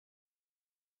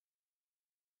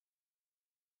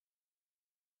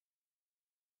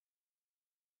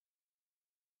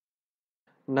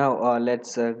Now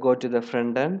let's go to the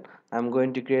front end. I'm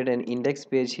going to create an index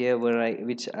page here where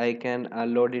which I can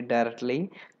load it directly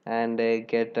and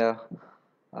get the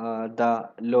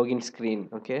login screen.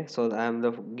 Okay, so I'm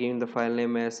giving the file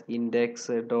name as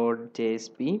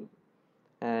index.jsp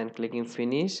and clicking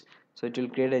finish. So it will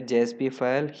create a JSP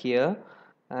file here,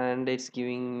 and it's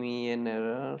giving me an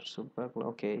error. Super.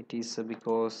 Okay, it is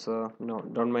because no,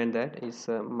 don't mind that. It's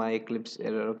my Eclipse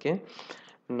error. Okay,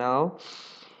 now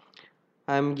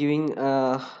I'm giving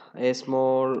a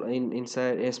small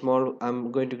inside a small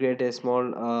I'm going to create a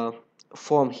small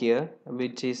form here,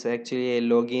 which is actually a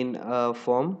login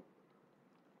form.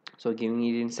 So giving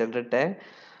it in center tag.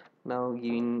 Now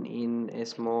giving in a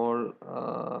small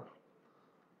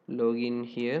login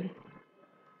here,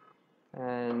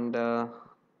 and I'm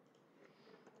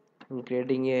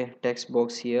creating a text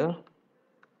box here.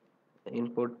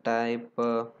 Input type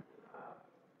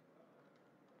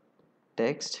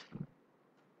text,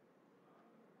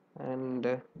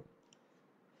 and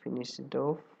finish it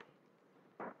off.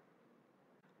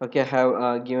 Okay, I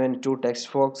have given two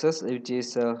text boxes, which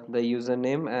is the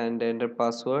username and enter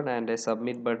password and a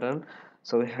submit button.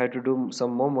 So we have to do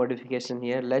some more modification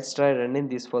here. Let's try running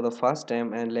this for the first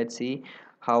time and let's see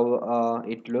how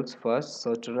it looks first.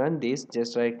 So to run this,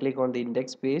 just right click on the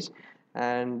index page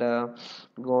and go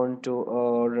on to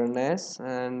run as,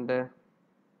 and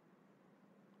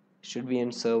should be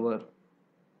in server,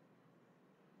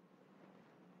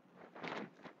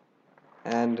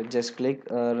 and just click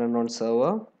run on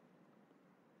server.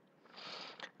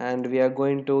 And we are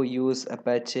going to use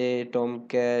Apache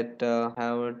Tomcat.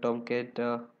 Have Tomcat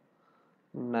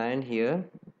 9 here.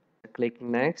 Click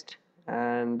next,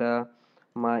 and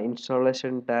my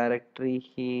installation directory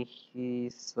he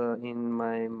is in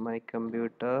my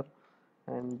computer,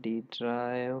 and D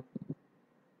drive,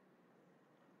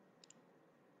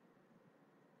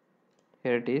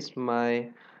 here it is.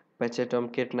 My Apache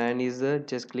Tomcat 9 is there.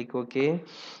 Just click OK,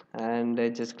 and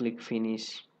just click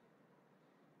finish.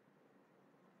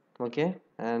 Okay,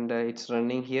 and it's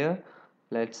running here.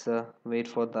 Let's wait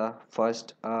for the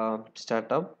first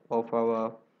startup of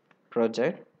our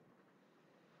project.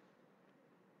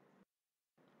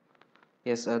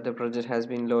 Yes, the project has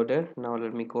been loaded. Now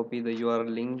let me copy the URL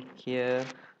link here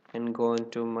and go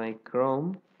into my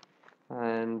Chrome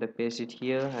and paste it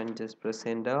here and just press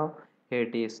enter. Here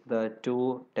it is. The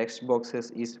two text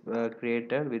boxes is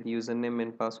created with username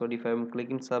and password. If I'm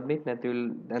clicking submit,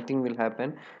 nothing will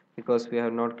happen because we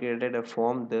have not created a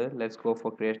form there. Let's go for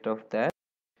create of that.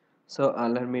 So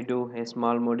let me do a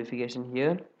small modification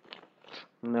here.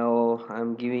 Now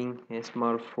I'm giving a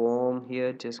small form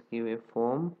here. Just give a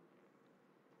form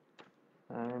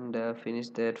and finish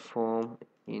that form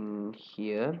in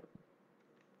here.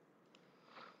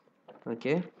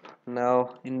 Okay,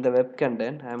 now in the web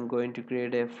content I'm going to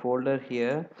create a folder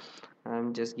here.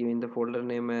 I'm just giving the folder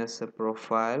name as a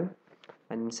profile,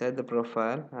 and inside the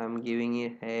profile I'm giving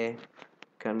it a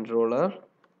controller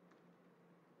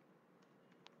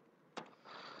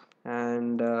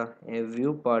and a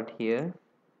view part here.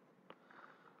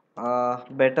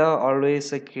 Better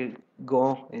always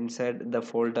go inside the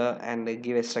folder and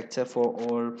give a structure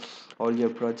for all your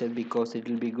project, because it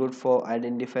will be good for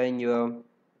identifying your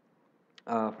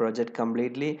project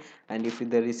completely, and if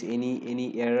there is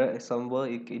any error somewhere,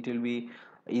 it will be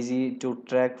easy to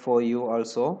track for you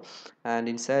also. And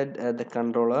inside the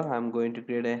controller I'm going to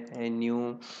create a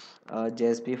new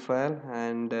JSP file,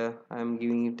 and I'm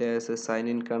giving it as a sign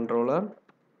in controller.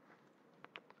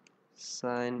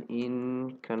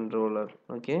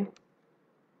 Okay,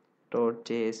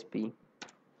 .jsp.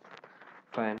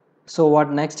 Fine. So what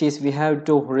next is we have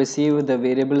to receive the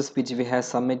variables which we are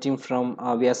submitting from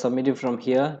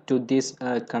here to this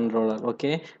controller.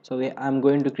 Okay, so I'm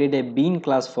going to create a bean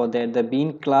class for that. The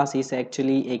bean class is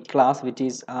actually a class which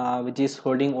is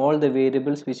holding all the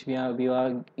variables which we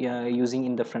are using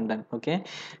in the front end. Okay,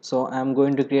 so I'm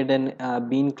going to create an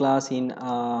bean class in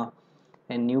a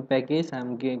new package.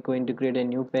 I'm going to create a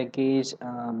new package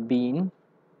bean,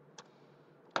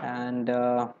 and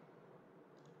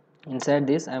inside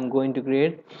this I'm going to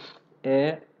create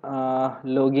a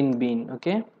login bean.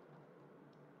 Okay,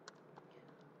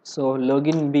 so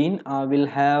login bean will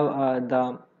have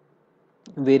the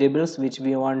variables which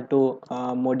we want to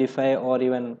modify, or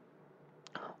even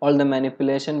all the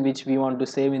manipulation which we want to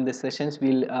save in the sessions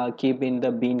we'll keep in the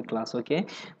bean class. Okay,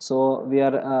 so we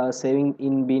are saving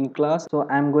in bean class. So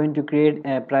I'm going to create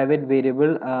a private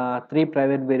variable, three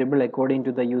private variable according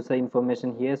to the user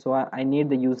information here. So I need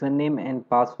the username and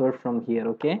password from here.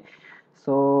 Okay,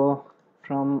 so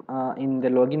from in the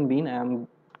login bean I am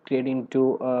creating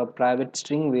two private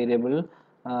string variable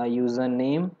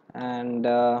username and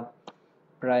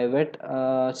private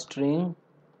string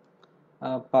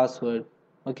password.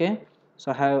 Okay,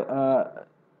 so I have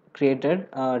created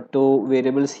two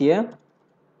variables here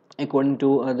according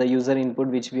to the user input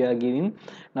which we are giving.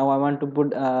 Now I want to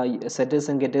put setters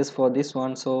and getters for this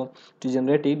one. So to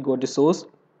generate it, go to source,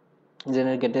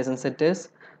 generate getters and setters,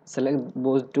 select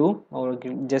both two, or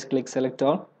just click select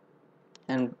all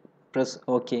and press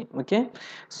ok. Okay,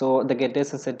 so the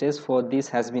getters and setters for this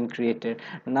has been created.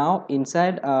 Now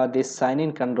inside this sign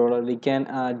in controller, we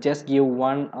can just give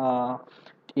one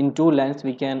in two lines.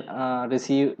 We can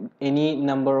receive any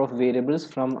number of variables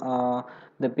from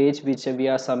the page which we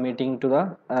are submitting to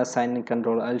the sign in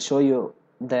controller. I'll show you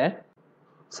that.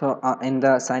 So in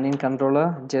the sign in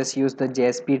controller, just use the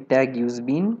JSP tag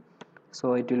usebean.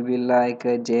 So it will be like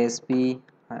JSP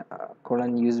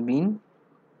colon usebean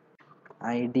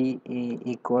id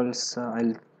equals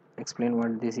I'll explain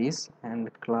what this is,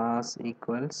 and class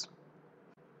equals.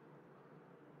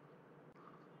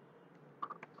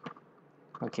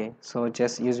 Okay, so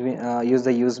just use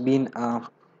the usebean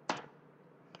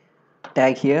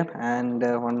tag here, and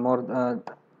one more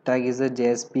tag is the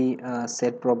JSP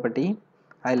set property.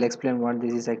 I'll explain what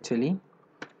this is actually.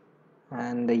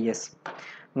 And yes,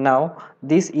 now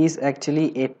this is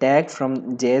actually a tag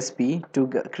from JSP to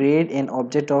create an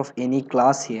object of any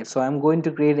class here. So I'm going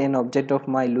to create an object of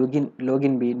my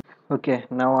login bean. Okay,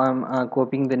 now I'm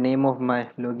copying the name of my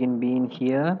login bean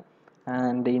here,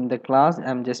 and in the class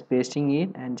I'm just pasting it,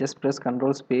 and just press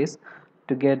Control space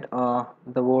to get the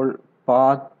whole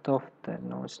path of the.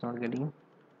 No, it's not getting.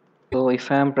 So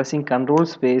if I am pressing Control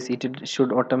space, it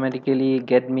should automatically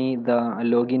get me the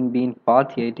login bean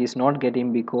path here. It is not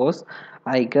getting because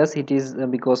I guess it is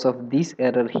because of this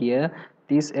error here.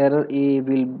 This error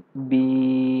will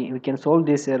be, we can solve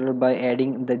this error by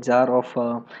adding the jar of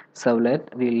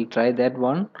servlet. We'll try that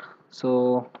one.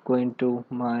 So going to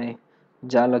my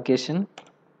jar location,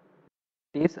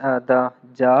 is the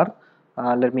jar.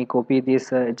 Let me copy this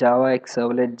Java X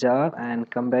servlet jar and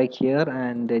come back here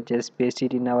and just paste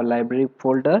it in our library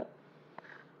folder.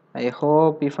 I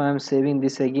hope if I am saving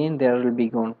this again, there will be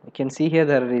gone. You can see here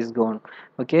that it is gone.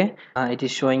 Okay, it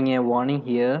is showing a warning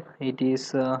here. It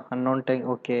is unknown tag.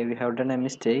 Okay, we have done a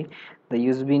mistake. The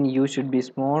use bean U should be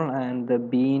small and the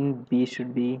bean B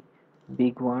should be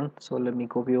big one. So let me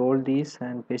copy all these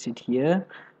and paste it here.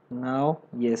 Now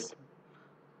yes,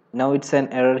 now it's an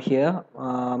error here.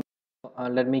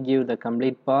 Let me give the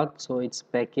complete path. So it's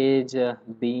package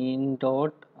bean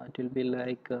dot, it will be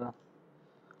like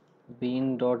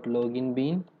bean dot login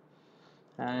bean,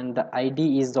 and the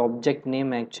id is the object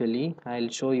name. Actually I'll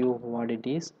show you what it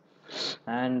is,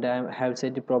 and I have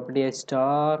set the property as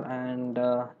star and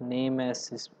name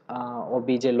as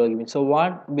obj login. So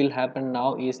what will happen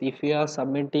now is, if you are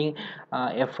submitting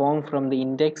a form from the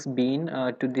index bean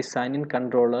to the sign in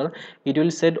controller, it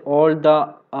will set all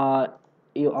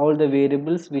the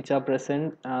variables which are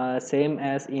present same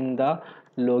as in the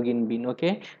login bean.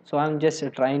 Okay, so I'm just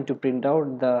trying to print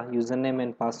out the username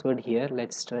and password here.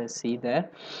 Let's try see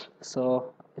that.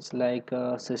 So it's like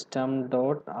system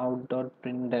dot out dot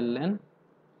println.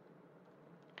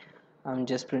 I'm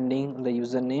just printing the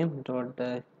username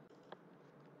dot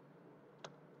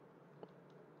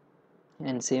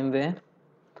and same way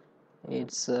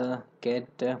it's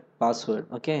get password.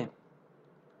 Okay,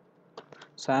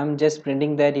 so I'm just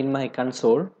printing that in my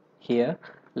console here.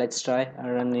 Let's try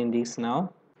running this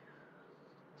now.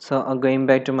 So going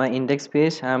back to my index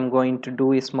page, I'm going to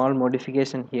do a small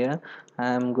modification here.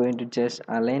 I'm going to just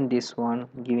align this one,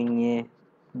 giving a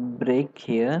break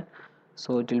here,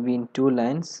 so it will be in two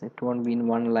lines, it won't be in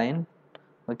one line.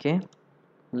 Okay,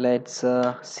 let's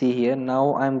see here.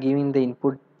 Now I'm giving the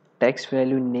input text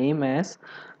value name as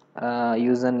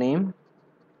username,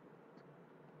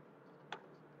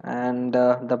 and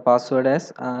the password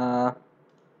as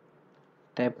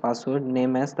type password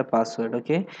name as the password.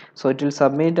 Okay, so it will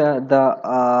submit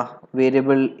the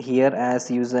variable here as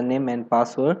username and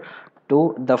password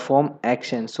to the form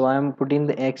action. So I am putting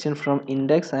the action from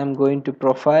index. I am going to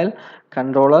profile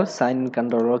controller sign in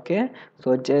controller. Okay,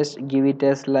 so just give it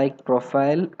as like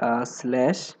profile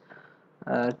slash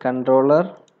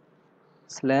controller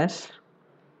slash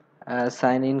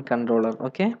sign in controller.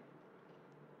 Okay,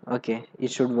 okay,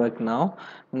 it should work now.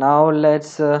 Now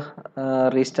let's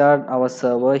restart our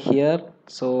server here.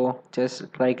 So just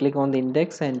right click on the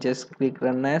index and just click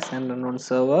run as and run on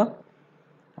server,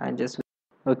 and just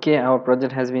okay, our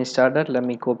project has been started. Let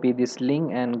me copy this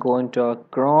link and go into our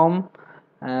Chrome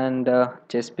and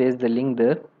just paste the link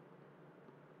there.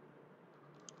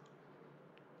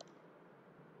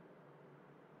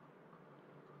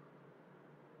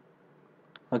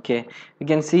 Okay, you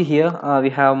can see here we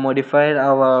have modified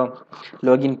our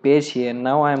login page here.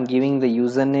 Now I am giving the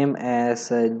username as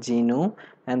Genu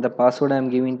and the password I am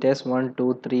giving test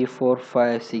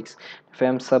 12345 6. If I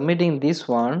am submitting this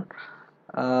one,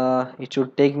 it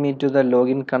should take me to the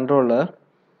login controller.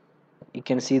 You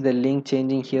can see the link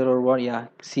changing here or what. Yeah,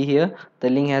 see here the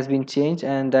link has been changed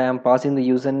and I am passing the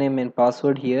username and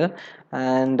password here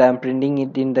and I'm printing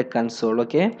it in the console.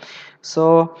 Okay,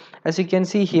 so as you can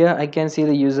see here, I can see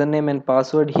the username and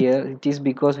password here. It is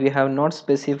because we have not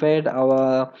specified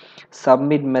our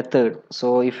submit method.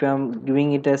 So if I'm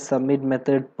doing it as submit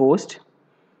method post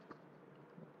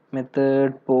and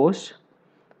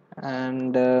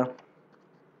let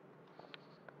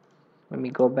me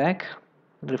go back,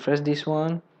 refresh this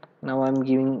one. Now I'm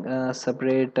giving a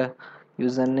separate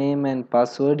username and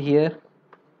password here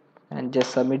and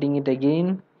just submitting it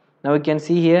again. Now you can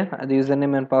see here the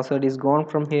username and password is gone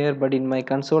from here, but in my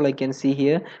console I can see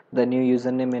here the new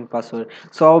username and password.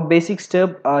 So our basic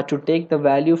step to take the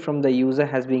value from the user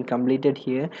has been completed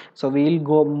here. So we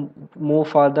will move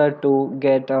further to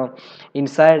get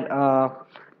inside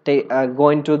go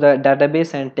into the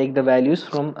database and take the values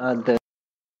from the